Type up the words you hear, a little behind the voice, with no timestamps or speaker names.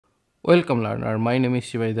Welcome learner, my name is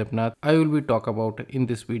Shibaji Debnath. I will be talk about in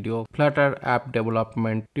this video Flutter app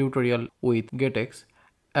development tutorial with GetX,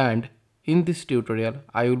 and in this tutorial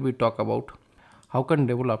I will be talk about how can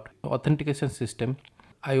develop authentication system.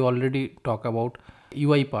 I already talk about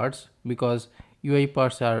UI parts because UI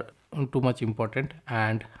parts are too much important,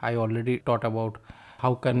 and I already taught about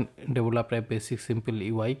how can develop a basic simple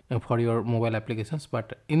UI for your mobile applications.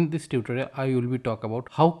 But in this tutorial I will be talk about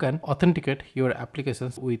how can authenticate your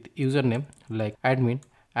applications with username like admin,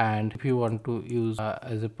 and if you want to use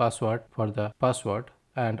as a password for the password,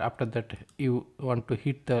 and after that you want to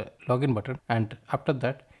hit the login button, and after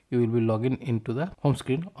that you will be logging into the home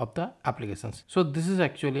screen of the applications. So this is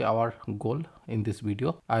actually our goal in this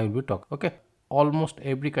video. I will be talk. Okay, almost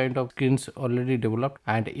every kind of screens already developed,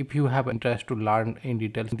 and if you have interest to learn in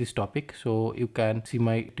detail this topic, so you can see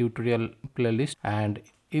my tutorial playlist, and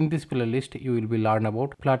in this playlist you will be learn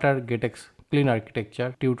about Flutter GetX clean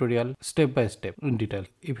architecture tutorial step by step in detail.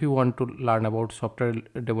 If you want to learn about software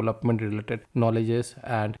development related knowledges,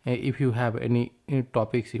 and if you have any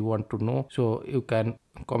topics you want to know, so you can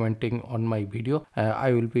commenting on my video.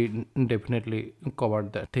 I will be definitely cover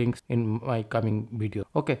the things in my coming video.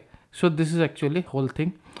 Okay, so this is actually whole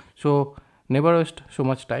thing, so never waste so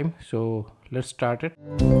much time, so let's start it.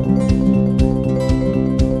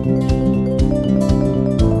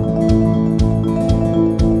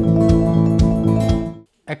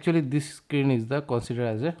 Actually this screen is the considered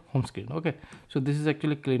as a home screen. Okay, so this is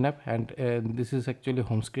actually cleanup, and this is actually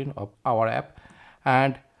home screen of our app.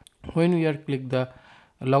 And when we are click the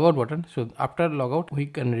logout button, so after logout we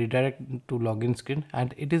can redirect to login screen,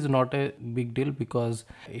 and it is not a big deal because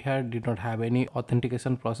here did not have any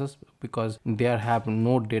authentication process because there have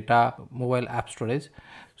no data mobile app storage.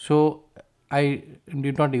 So I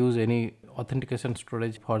did not use any authentication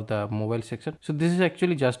storage for the mobile section. So this is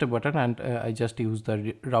actually just a button, and I just use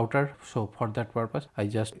the router. So for that purpose I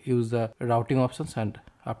just use the routing options, and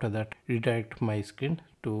after that redirect my screen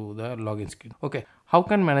to the login screen. Okay, how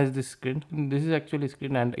can manage this screen? This is actually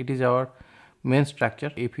screen, and it is our main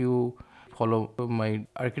structure. If you follow my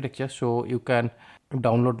architecture, so you can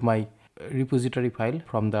download my repository file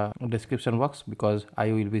from the description box, because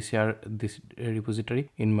I will be share this repository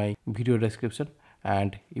in my video description.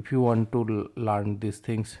 And if you want to learn these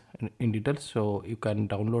things in detail, so you can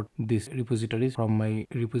download these repositories from my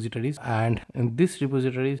repositories, and this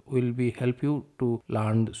repositories will be help you to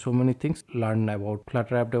learn so many things, learn about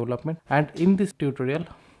Flutter app development. And in this tutorial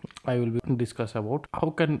I will be discuss about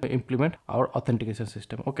how can implement our authentication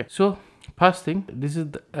system. Okay, so first thing, this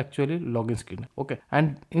is the actually login screen. Okay,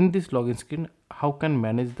 and in this login screen how can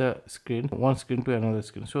manage the screen one screen to another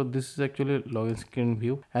screen. So this is actually login screen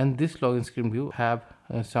view, and this login screen view have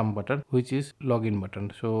some button which is login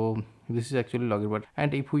button. So this is actually login button,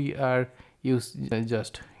 and if we are use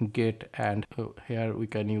just get, and here we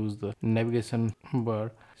can use the navigation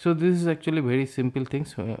bar. So this is actually very simple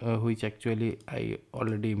things which actually I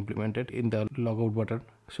already implemented in the logout button.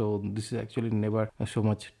 So this is actually never so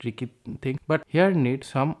much tricky thing, but here need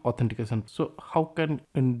some authentication. So how can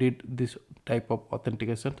did this type of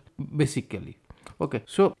authentication basically? Okay,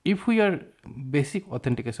 so if we are basic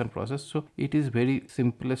authentication process, so it is very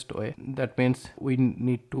simplest way. That means we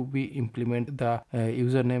need to be implement the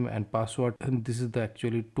username and password, and this is the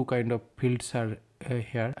actually two kind of fields are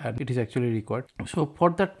here, and it is actually required. So for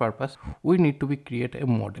that purpose we need to be create a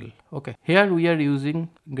model. Okay, here we are using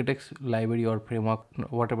GetX library or framework,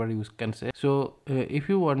 whatever you can say. So if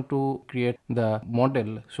you want to create the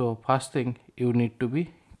model, so first thing you need to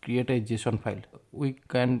be create a JSON file. We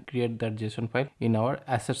can create that JSON file in our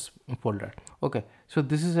assets folder. Okay, so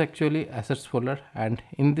this is actually assets folder, and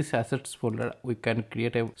in this assets folder we can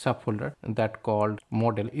create a subfolder that called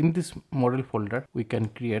model. In this model folder we can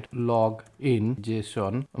create login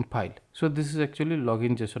JSON file. So this is actually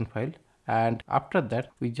login JSON file, and after that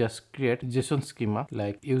we just create JSON schema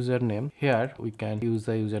like username. Here we can use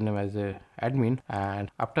the username as a admin,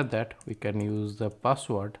 and after that we can use the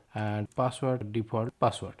password, and password default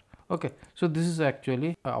password. Okay, so this is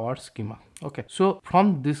actually our schema. Okay, so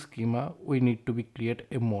from this schema we need to be create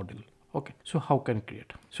a model. Okay, so how can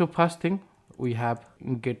create? So first thing, we have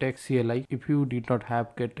GetX CLI. If you did not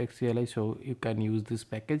have GetX CLI, so you can use this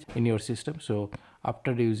package in your system. So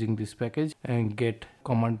after using this package, and get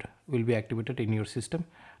command will be activated in your system,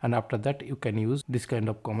 and after that you can use this kind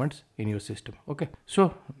of commands in your system. Okay,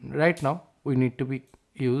 so right now we need to be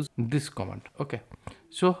use this command. Okay,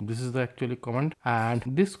 so this is the actually command, and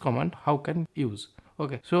this command how can use?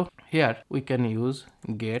 Okay, so here we can use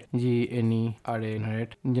get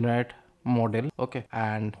generate model. Okay,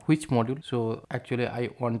 and which module? So actually I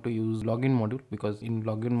want to use login module, because in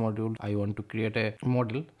login module I want to create a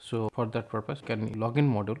model. So for that purpose, can login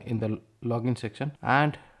module in the login section.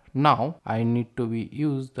 And now I need to be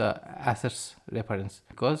use the assets reference,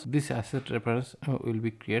 because this asset reference will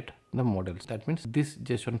be create the models. That means this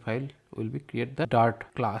JSON file will be create the Dart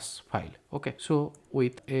class file. Okay, so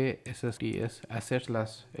with ASSTS asset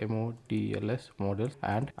slash modls models,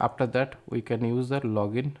 and after that we can use the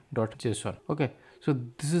login.json. Okay, so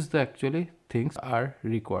this is the actually things are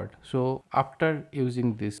required. So after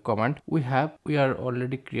using this command, we are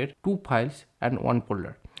already create 2 files and 1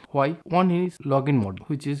 folder. Why? One is login module,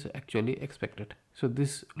 which is actually expected. So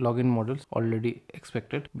this login model is already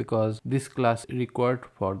expected because this class required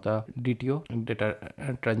for the DTO, data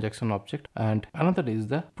transaction object. And another is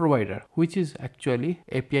the provider, which is actually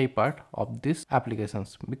API part of this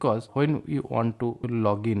applications, because when you want to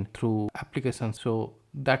log in through applications, so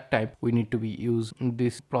that time we need to be use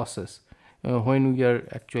this process. When we are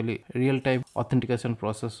actually real-time authentication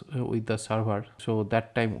process with the server, so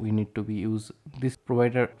that time we need to be use this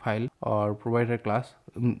provider file or provider class.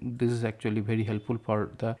 This is actually very helpful for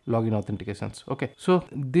the login authentications. Okay, so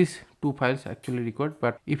these 2 files actually required,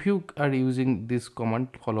 but if you are using this command,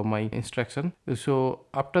 follow my instruction, so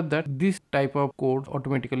after that this type of code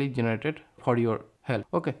automatically generated for your help.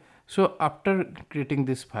 Okay, so after creating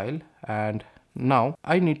this file, and now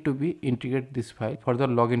I need to be integrate this file for the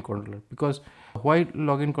login controller. Because why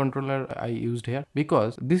login controller I used here?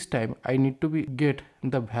 Because this time I need to be get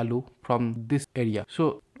the value from this area.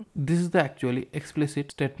 So this is the actually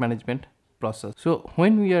explicit state management process. So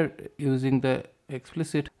when we are using the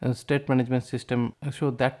explicit state management system, so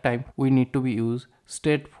that time we need to be use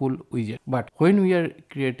stateful widget. But when we are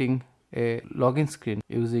creating a login screen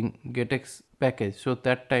using GetX package, so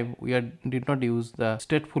that time we did not use the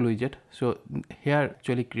stateful widget. So here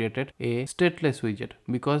actually created a stateless widget,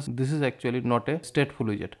 because this is actually not a stateful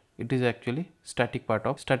widget. It is actually static part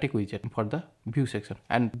of static widget for the view section,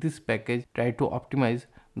 and this package try to optimize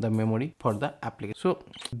the memory for the application. So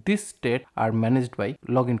this state are managed by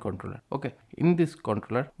login controller. Okay, in this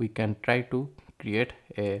controller we can try to create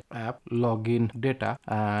a app login data,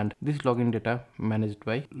 and this login data managed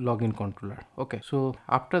by login controller. Okay, so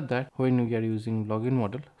after that when we are using login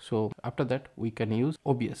model, so after that we can use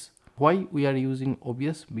OBS. Why we are using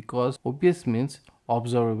OBS? Because OBS means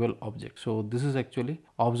observable object. So this is actually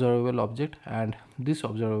observable object, and this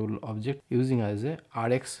observable object using as a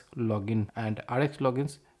RX login, and RX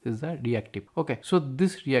logins is the reactive. Okay, so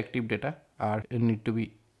this reactive data are need to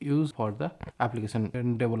be used for the application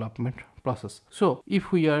and development process. So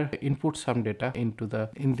if we are input some data into the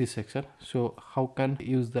in this section, so how can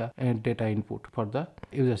use the data input for the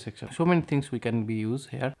user section? So many things we can be used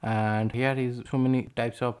here, and here is so many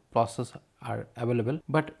types of process are available,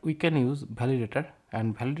 but we can use validator,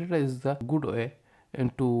 and validator is the good way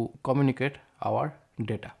to communicate our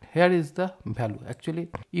data. Here is the value. Actually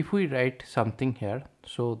if we write something here,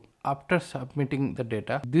 so after submitting the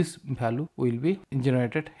data, this value will be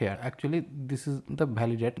generated here. Actually this is the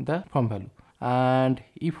validate the form value. And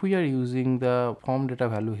if we are using the form data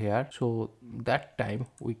value here, so that time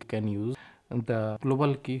we can use the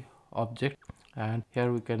global key object, and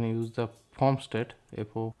here we can use the form state,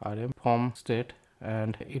 FORM form state,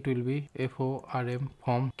 and it will be FORM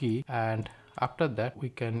form key, and after that we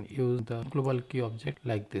can use the global key object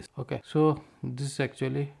like this. Okay, so this is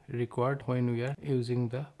actually required when we are using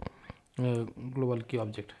the global key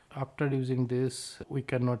object. After using this, we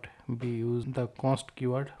cannot be used the const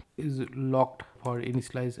keyword is locked for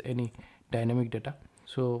initialize any dynamic data.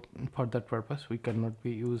 So for that purpose we cannot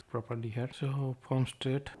be used properly here. So form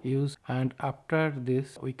state use, and after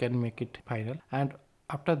this we can make it final, and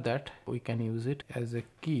after that we can use it as a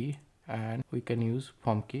key, and we can use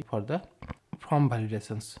form key for the form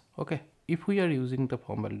validations. Okay, if we are using the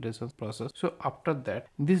form validation process, so after that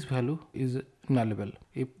this value is nullable.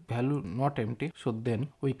 If value not empty, so then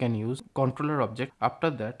we can use controller object. After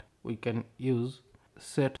that we can use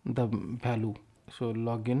set the value, so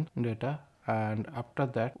login data, and after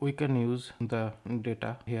that we can use the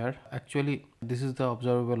data here. Actually this is the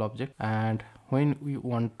observable object, and when we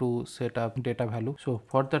want to set up data value, so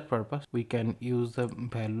for that purpose we can use the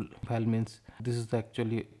val means this is the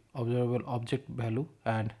actually observable object value,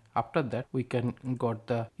 and after that we can got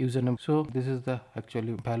the username. So this is the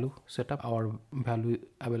actually value setup, our value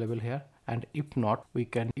available here, and if not we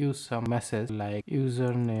can use some message like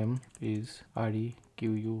username is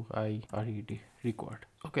required required.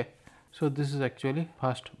 Okay, so this is actually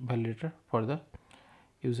first validator for the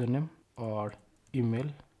username or email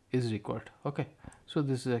is required. Okay, so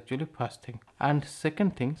this is actually first thing. And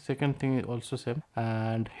second thing is also same,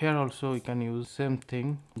 and here also we can use same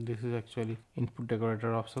thing. This is actually input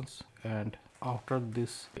decorator options, and after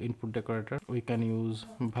this input decorator we can use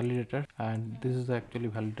validator, and this is actually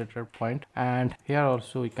validator point. And here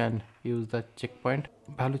also we can use the checkpoint,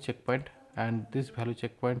 value checkpoint, and this value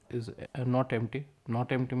checkpoint is not empty.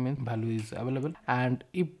 Not empty means value is available, and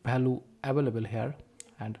if value available here,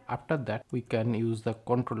 and after that we can use the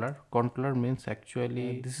controller means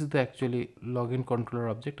actually this is the actually login controller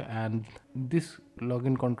object, and this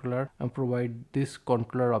login controller provide this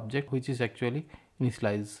controller object which is actually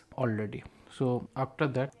initialized already. So after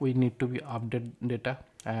that we need to be update data,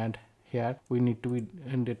 and here we need to be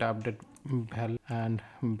in data update val, and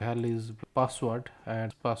val is password,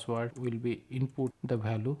 and password will be input the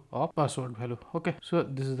value of password value. Okay, so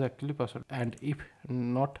this is actually password, and if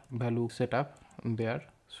not value set up there,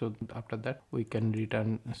 so after that we can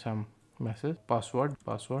return some message password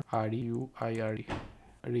REUIRE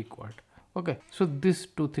required. Okay, so these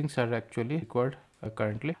two things are actually required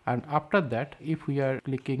currently. And after that, if we are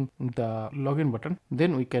clicking the login button,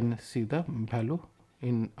 then we can see the value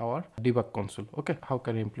in our debug console. Okay, how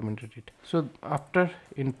can I implement it? So after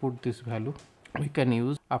input this value, we can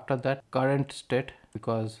use after that current state,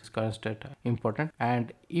 because current state important,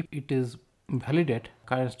 and if it is validate,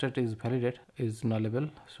 current state is validate, is nullable.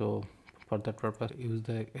 So for that purpose use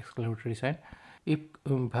the exclamatory sign. If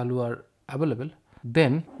value are available,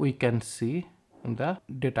 then we can see the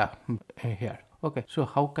data here. Okay, so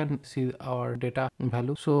how can see our data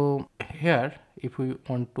value? So here if we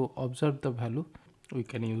want to observe the value, we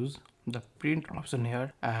can use the print option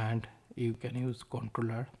here, and you can use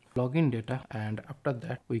controller login data, and after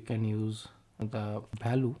that we can use the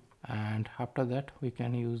value, and after that we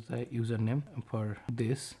can use the username for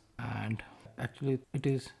this. And actually it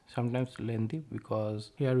is sometimes lengthy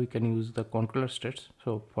because here we can use the controller states,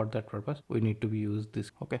 so for that purpose we need to be use this.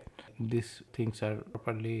 Okay, these things are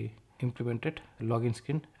properly implemented login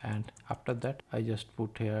screen, and after that I just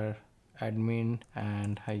put here admin,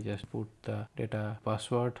 and I just put the data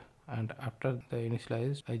password, and after the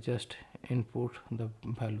initialize I just input the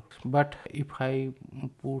value. But if I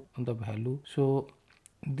put the value, so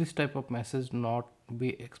this type of message not be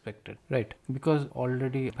expected, right? Because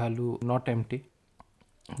already value not empty.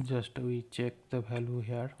 Just we check the value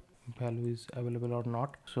here, value is available or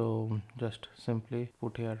not. So just simply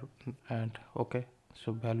put here, and okay,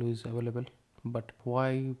 so value is available. But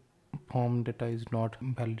why form data is not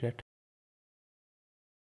validate?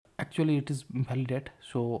 Actually it is validate.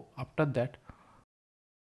 So after that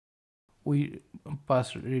we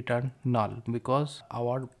pass return null because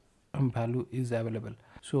our value is available.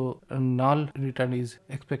 So null return is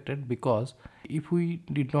expected because if we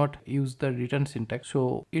did not use the return syntax,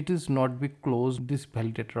 so it is not be closed this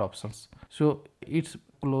validator options. So it's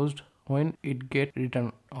closed when it get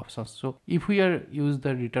return options. So if we are use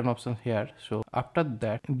the return options here, so after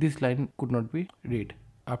that this line could not be read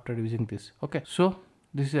after using this. Okay, so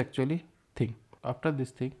this is actually thing. After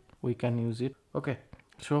this thing we can use it. Okay,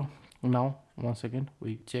 so now once again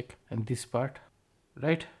we check and this part,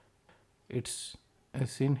 right? It's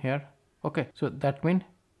seen here. Okay, so that means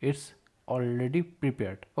it's already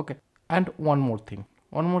prepared. Okay, and one more thing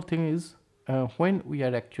is when we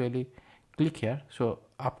are actually click here, so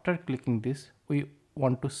after clicking this we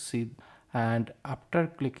want to see, and after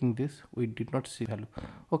clicking this we did not see value.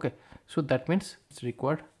 Okay, so that means it's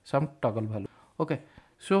required some toggle value. Okay,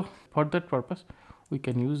 so for that purpose we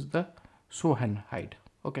can use the show and hide.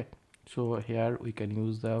 Okay, so here we can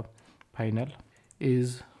use the final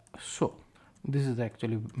is show. This is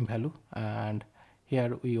actually value, and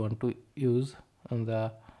here we want to use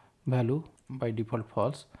the value by default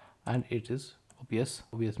false, and it is obvious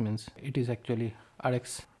means it is actually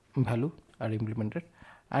rx value are implemented.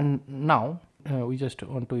 And now we just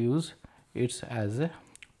want to use it as a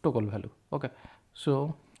toggle value. Okay,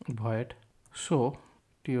 so void show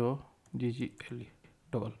toggle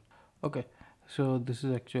toggle. Okay, so this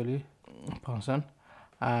is actually function,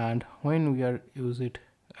 and when we are use it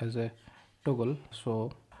as a toggle,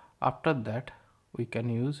 so after that we can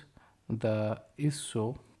use the is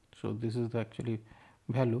show. So this is the actually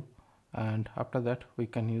value, and after that we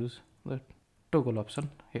can use the toggle option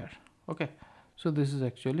here. Okay, so this is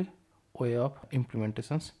actually way of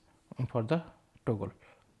implementations for the toggle.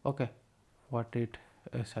 Okay, what it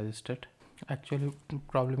suggested. Actually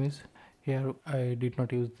problem is here I did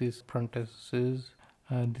not use these parentheses,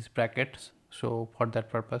 these brackets, so for that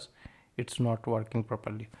purpose it's not working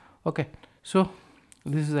properly. Okay, so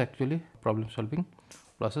this is actually problem solving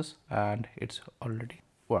process, and it's already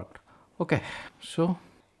worked. Okay, so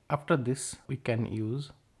after this we can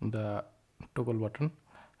use the toggle button,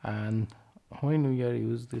 and when we are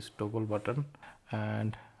use this toggle button,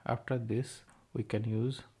 and after this we can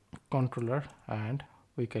use controller and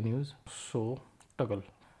we can use show toggle,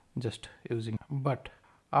 just using. But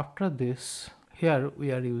after this, here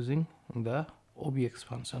we are using the obx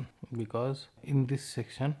function, because in this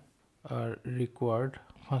section are required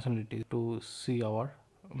functionality to see our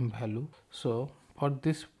value. So for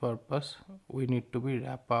this purpose we need to be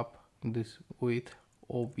wrap up this with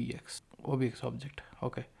obx object.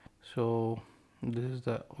 Okay, so this is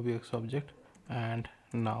the obx object, and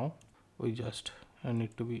now we just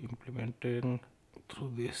need to be implementing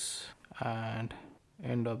through this, and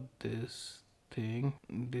end of this thing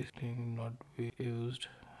not be used.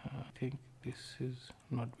 I think this is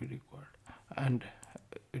not be required, and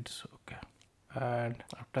it's okay. And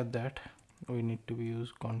after that we need to be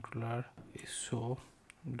use controller is show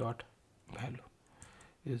dot value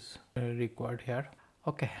is required here.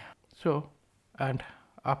 Okay, so and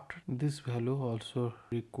after this value also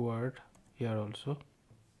required here also.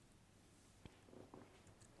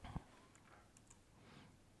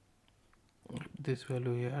 This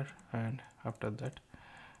value here, and after that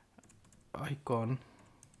icons.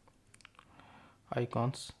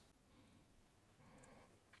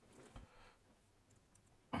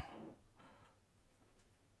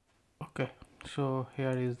 Okay, so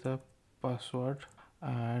here is the password,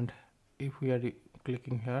 and if we are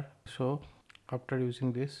clicking here, so after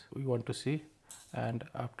using this we want to see, and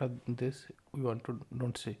after this we want to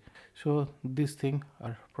don't see. So these things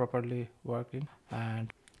are properly working,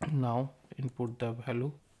 and now input the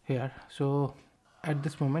value here. So at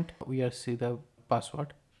this moment we are see the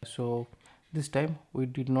password, so this time we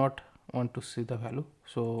did not want to see the value,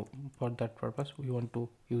 so for that purpose we want to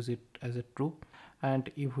use it as a true.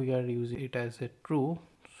 And if we are using it as a true,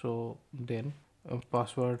 so then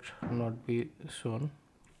password not be shown.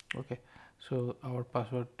 Okay, so our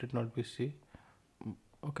password did not be see.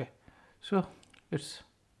 Okay, so it's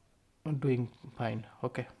doing fine.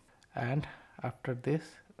 Okay, and after this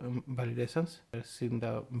validations, seen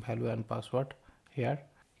the value and password here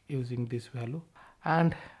using this value,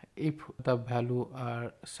 and if the value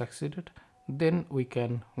are succeeded, then we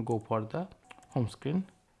can go for the home screen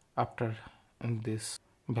after this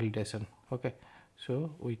validation. Okay,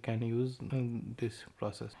 so we can use this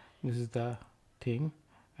process. This is the thing,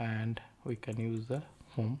 and we can use the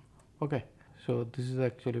home. Okay, so this is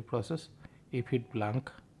actually process. If it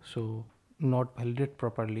blank, so not validate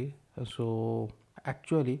properly, so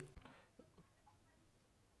actually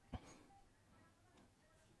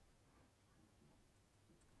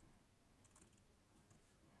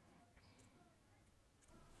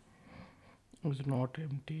is not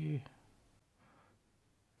empty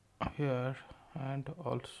here, and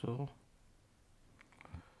also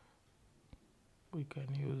we can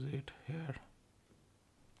use it here.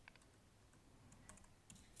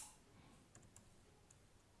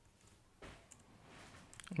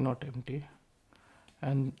 Not empty,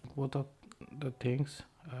 and both of the things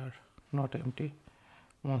are not empty.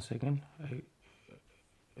 Once again I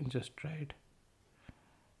just tried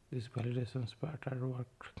these validations part are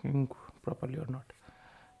working properly or not.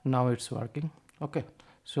 Now it's working. Okay,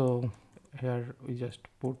 so here we just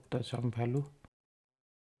put the some value.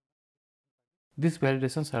 These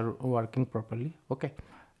validations are working properly. Okay,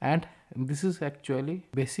 and this is actually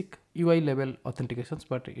basic UI level authentications,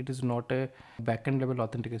 but it is not a backend level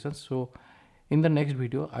authentication. So in the next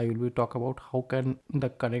video I will be talk about how can the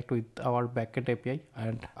connect with our backend API,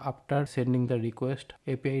 and after sending the request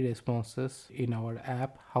API responses in our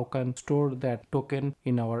app, how can store that token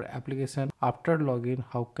in our application. After login,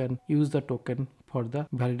 how can use the token for the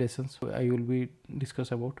validations. So I will be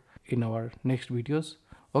discuss about in our next videos.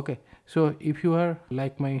 Okay, so if you are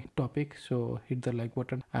like my topic, so hit the like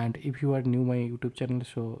button, and if you are new my YouTube channel,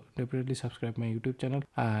 so definitely subscribe my YouTube channel,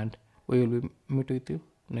 and we will be meet with you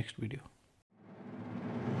next video.